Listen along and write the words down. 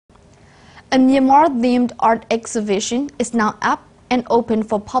A Myanmar-themed art exhibition is now up and open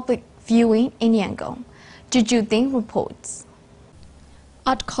for public viewing in Yangon. Juju reports.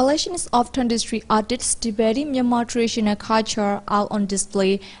 Art collections of 23 artists debating Myanmar traditional culture are on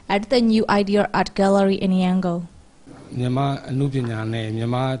display at the New Idea Art Gallery in Yangon.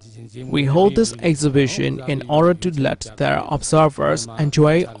 We hold this exhibition in order to let their observers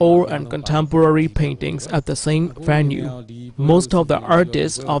enjoy old and contemporary paintings at the same venue. Most of the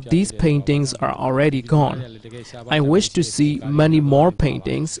artists of these paintings are already gone. I wish to see many more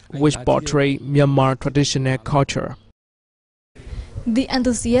paintings which portray Myanmar traditional culture. The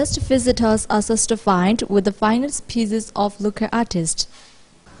enthusiastic visitors are satisfied with the finest pieces of local artists.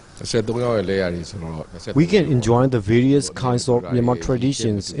 We can enjoy the various kinds of Myanmar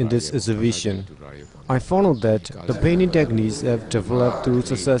traditions in this exhibition. I found that the painting techniques have developed through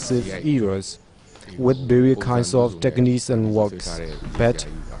successive eras, with various kinds of techniques and works. But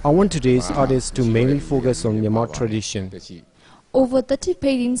I want today's artists to mainly focus on Myanmar tradition. Over 30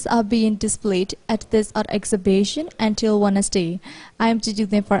 paintings are being displayed at this art exhibition until Wednesday. I am Juju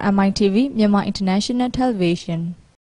for mitv, Myanmar International Television.